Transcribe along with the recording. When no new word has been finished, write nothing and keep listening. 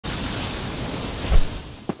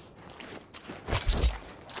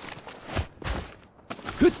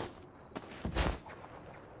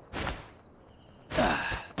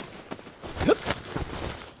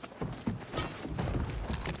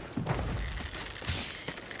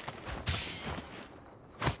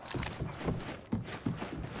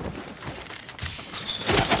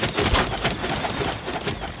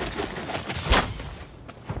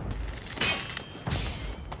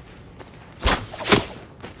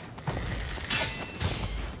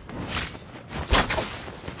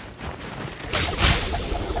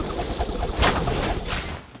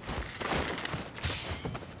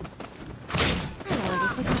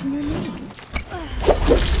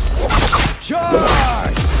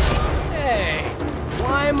Charge! Hey,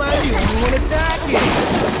 why am I the only one attacking?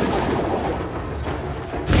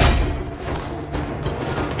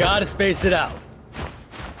 Gotta space it out.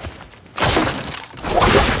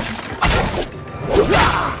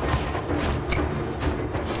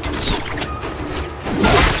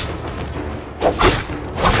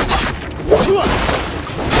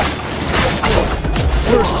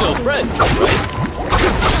 We're still friends, right?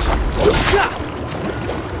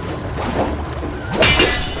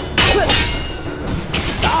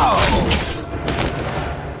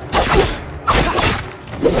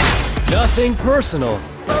 Nothing personal.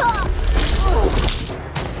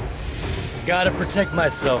 Gotta protect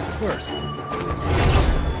myself first.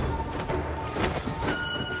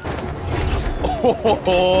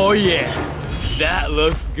 Oh yeah, that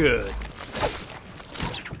looks good.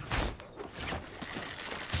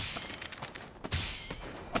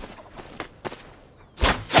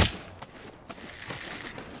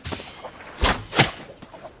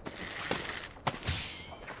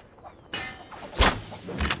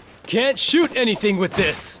 Can't shoot anything with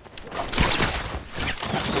this.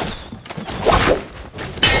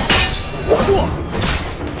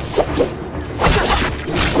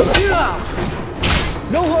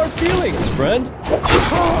 No hard feelings, friend.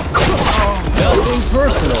 Nothing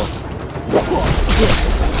personal.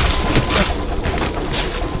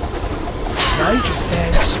 Nice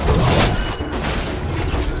and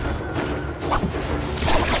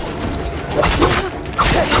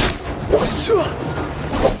strong.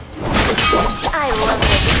 I love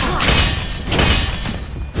this.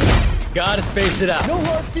 Gotta space it out. No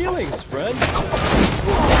hard feelings, friend.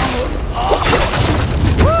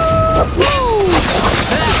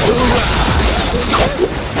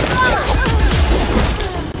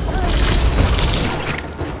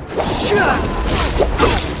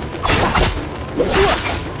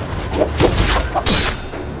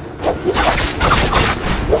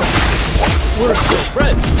 We're still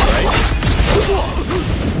friends, right?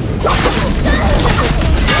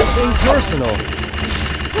 Nothing personal.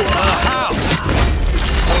 How?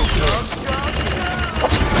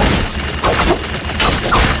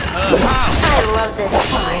 I love this.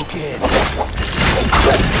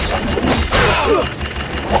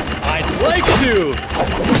 I'd like to.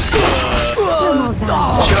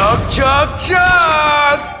 Chug, chug,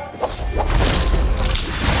 chug!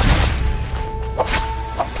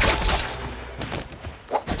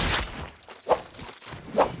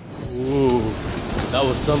 Ooh, that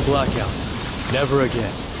was some blackout. Never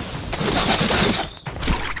again.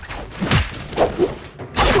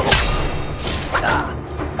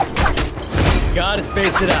 Gotta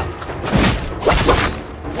space it out.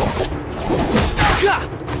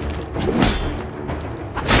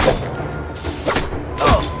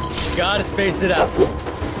 Gotta space it out.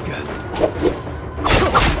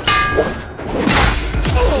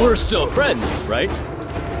 We're still friends, right?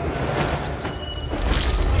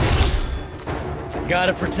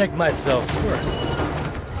 Gotta protect myself first.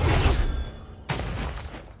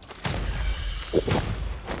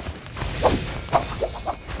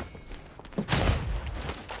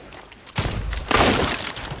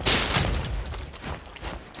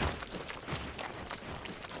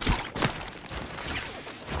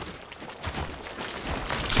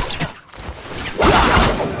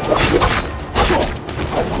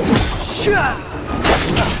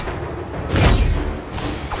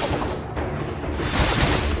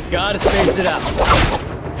 Gotta space it out.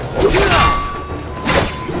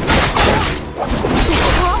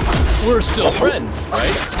 We're still friends,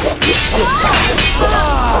 right?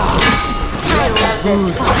 I love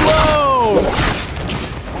this. Whoa!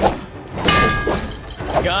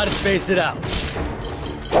 Gotta space it out.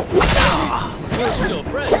 We're still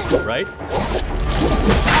friends, right?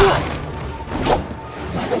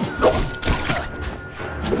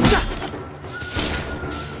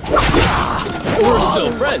 We're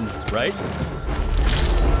still friends, right?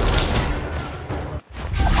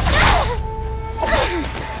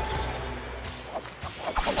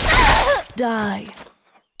 Die.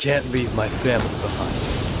 Can't leave my family behind.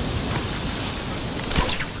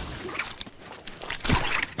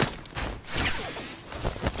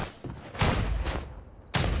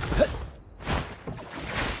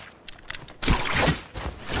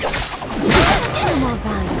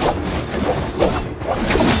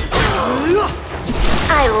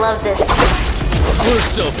 I love this fight. We're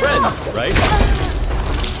still friends, right?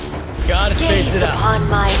 Gotta space it out. Upon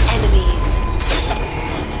my enemies.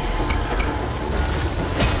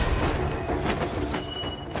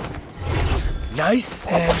 Nice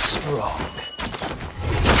and strong.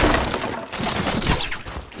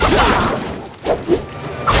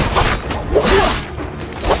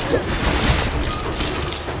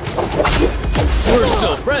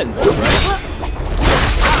 still friends, right?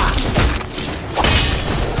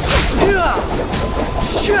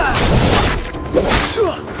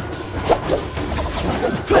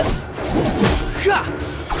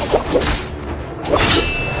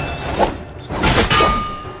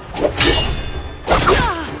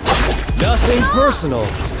 Nothing personal.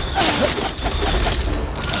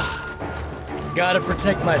 Gotta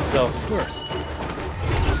protect myself first.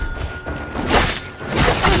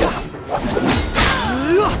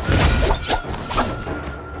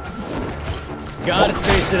 Gotta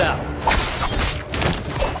space it out.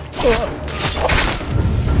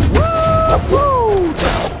 Woo!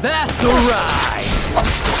 Now that's a ride!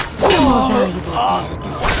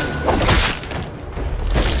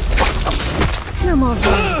 You're more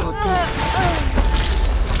valuable dead.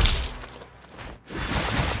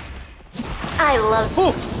 I love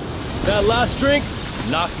Whew. That last drink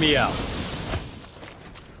knocked me out.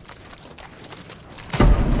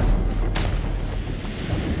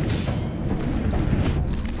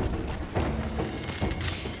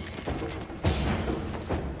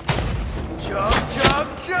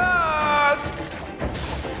 Chug!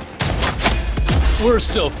 We're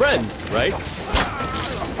still friends, right?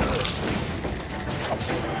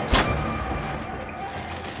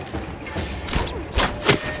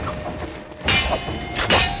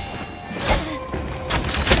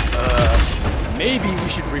 Maybe we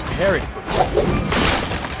should repair it.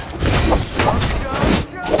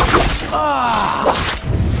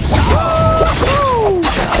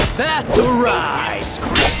 That's a ride!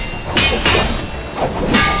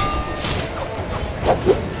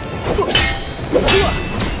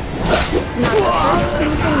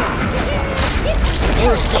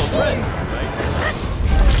 We're still friends, right?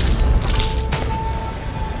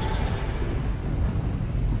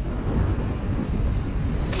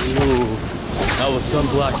 Ooh, that was some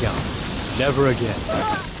blackout. Never again.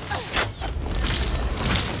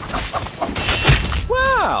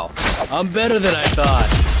 Wow! I'm better than I thought.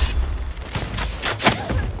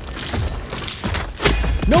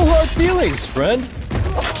 No hard feelings, friend.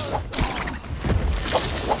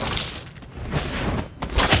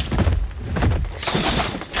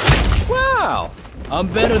 Wow! I'm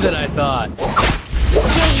better than I thought.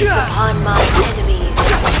 gaze upon my enemies.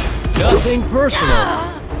 Nothing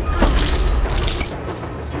personal.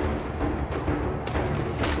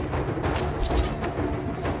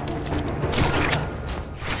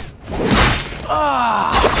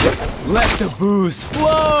 Let the booze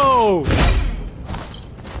flow!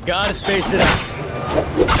 Gotta space it out.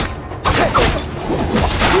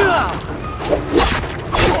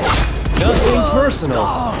 Nothing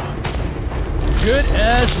personal. Good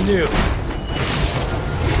as new.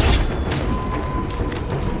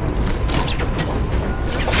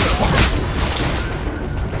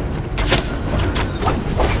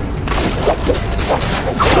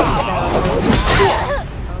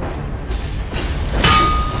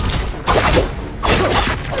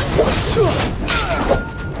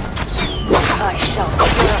 I shall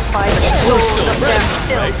purify the souls of their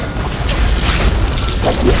filth.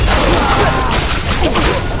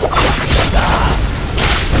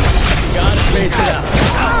 Gotta space it out.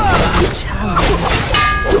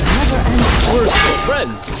 We're still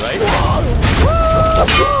friends, right?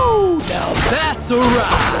 Now that's a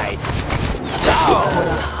ride! What a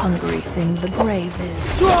hungry thing the brave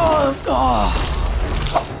is.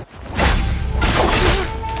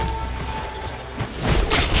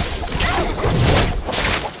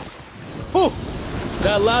 Whew.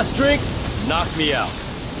 That last drink knocked me out.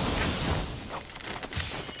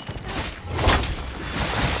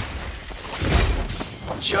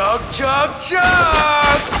 Chug, chug,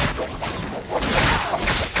 chug!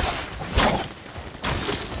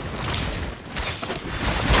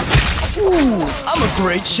 Ooh, I'm a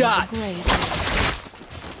great shot.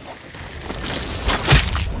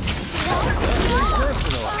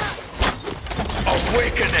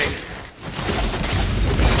 Awakening!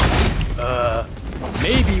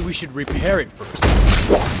 Maybe we should repair it first.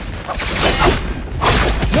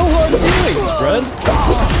 No hard feelings, friend.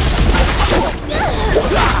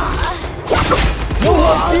 No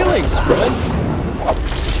hard feelings, friend.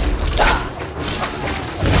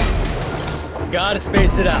 Gotta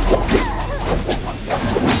space it out.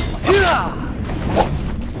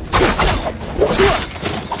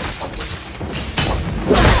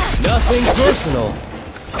 Nothing personal.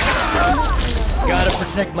 Gotta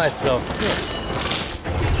protect myself first.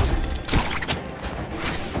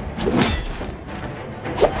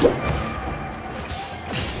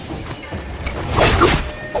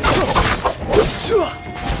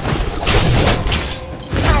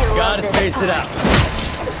 Gotta space it out.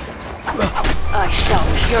 I shall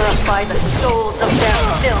purify the souls of their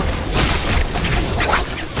filth.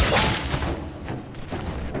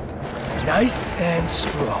 Nice and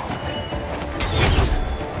strong.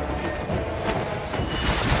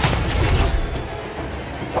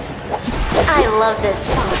 I love this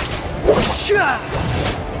fight.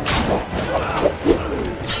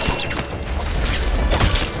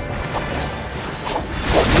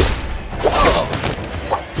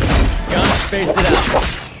 Gotta space it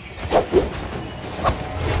out.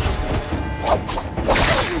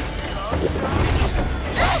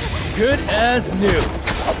 Good as new.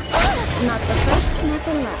 Not the first, not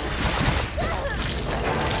the last.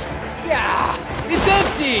 Yeah, it's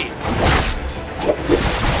empty.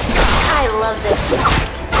 I love this fight.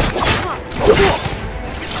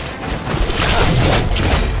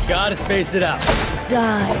 Gotta space it out.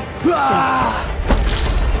 Die. Ah!